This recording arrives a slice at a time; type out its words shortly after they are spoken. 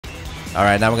All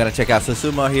right, now we're gonna check out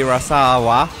Susumu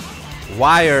Hirasawa,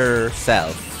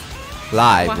 Wireself,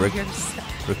 live,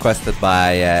 requested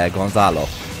by Gonzalo.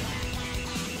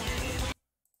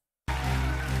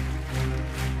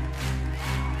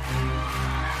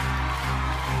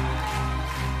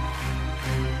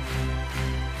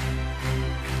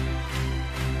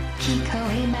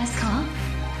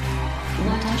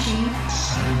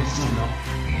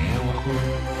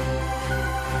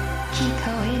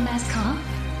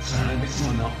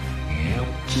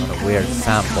 What a weird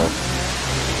sample.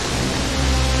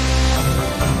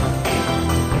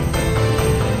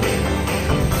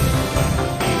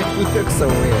 He looks so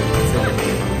weird.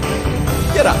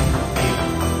 Get up!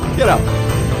 Get up!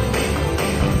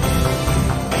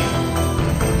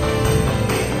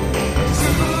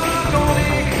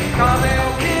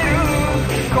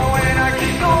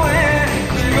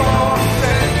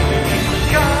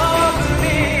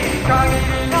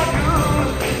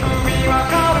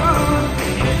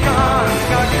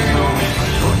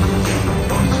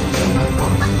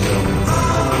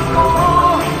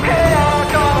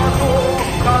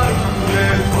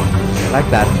 Like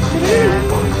that.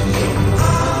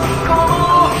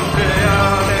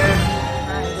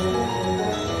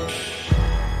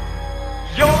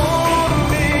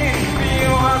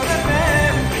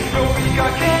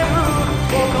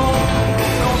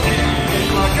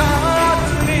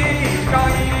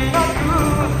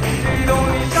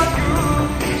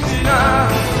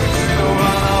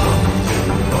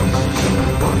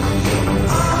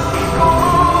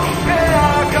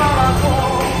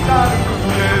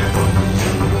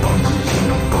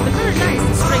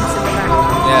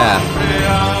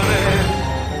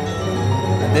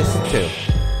 And this too.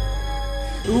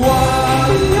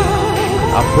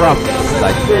 Abrupt,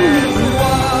 like.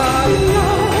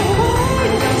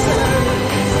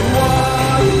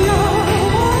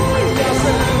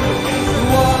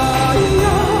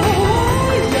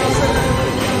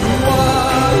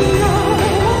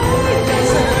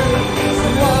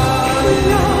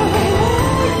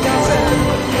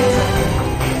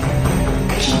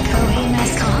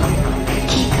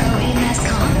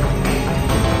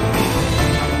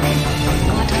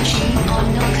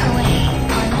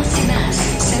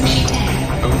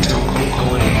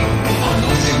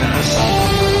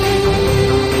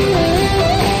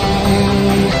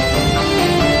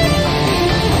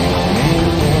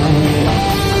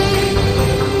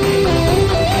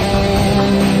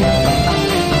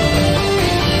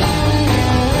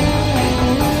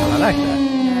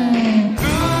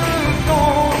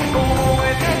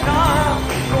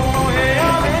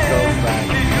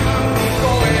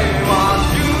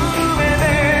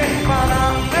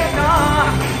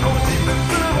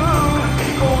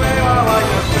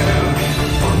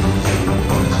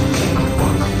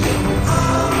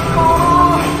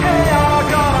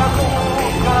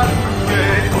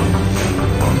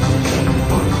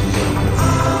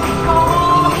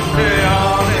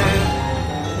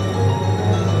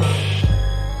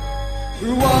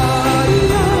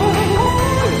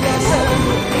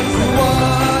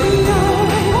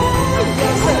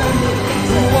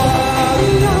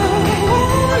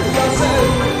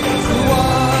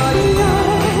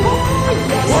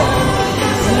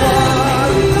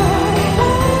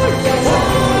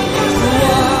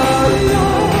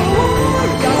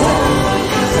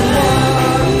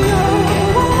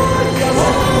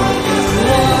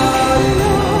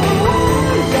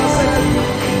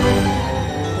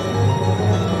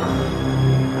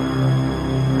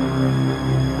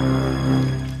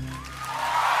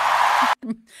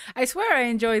 I swear I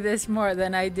enjoy this more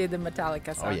than I did the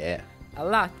Metallica song. Oh yeah. A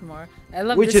lot more. I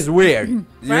love Which this. is weird. Right?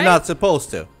 You're not supposed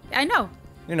to. I know.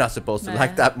 You're not supposed to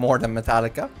like that more than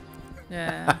Metallica.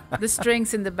 Yeah. The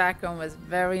strings in the background was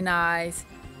very nice.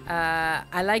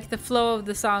 I like the flow of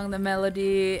the song, the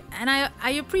melody, and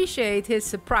I appreciate his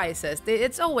surprises.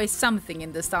 It's always something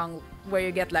in the song where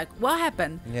you get like, what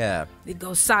happened? Yeah. It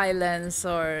goes silence,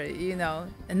 or you know,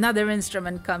 another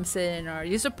instrument comes in, or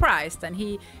you're surprised, and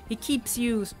he keeps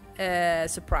you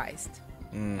surprised.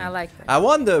 I like that. I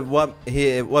wonder what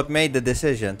made the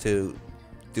decision to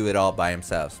do it all by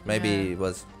himself. Maybe it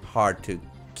was hard to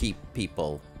keep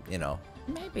people, you know.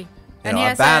 Maybe. You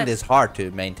know, a band is hard to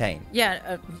maintain.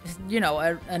 Yeah, you know,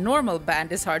 a normal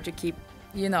band is hard to keep.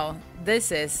 You know,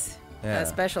 this is a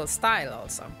special style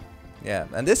also. Yeah,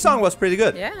 and this song was pretty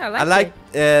good. Yeah, I like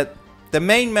it. The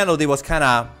main melody was kind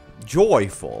of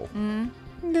joyful.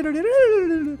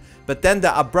 But then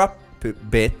the abrupt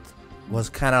bit was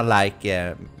kind of like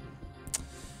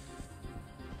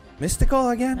mystical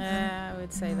again. Yeah, I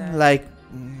would say that. Like,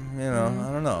 you know,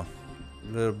 I don't know.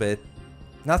 A little bit,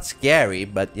 not scary,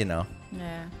 but you know.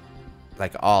 Yeah.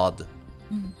 like odd,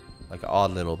 like an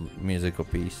odd little musical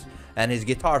piece. And his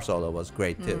guitar solo was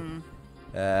great too.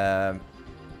 I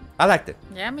liked it.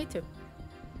 Yeah, me too.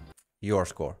 Your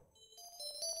score.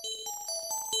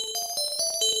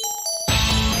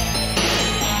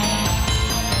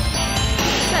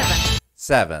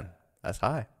 7. That's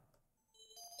high.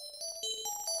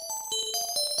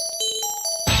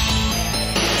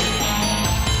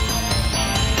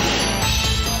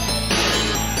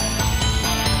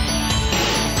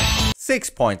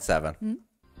 6.7.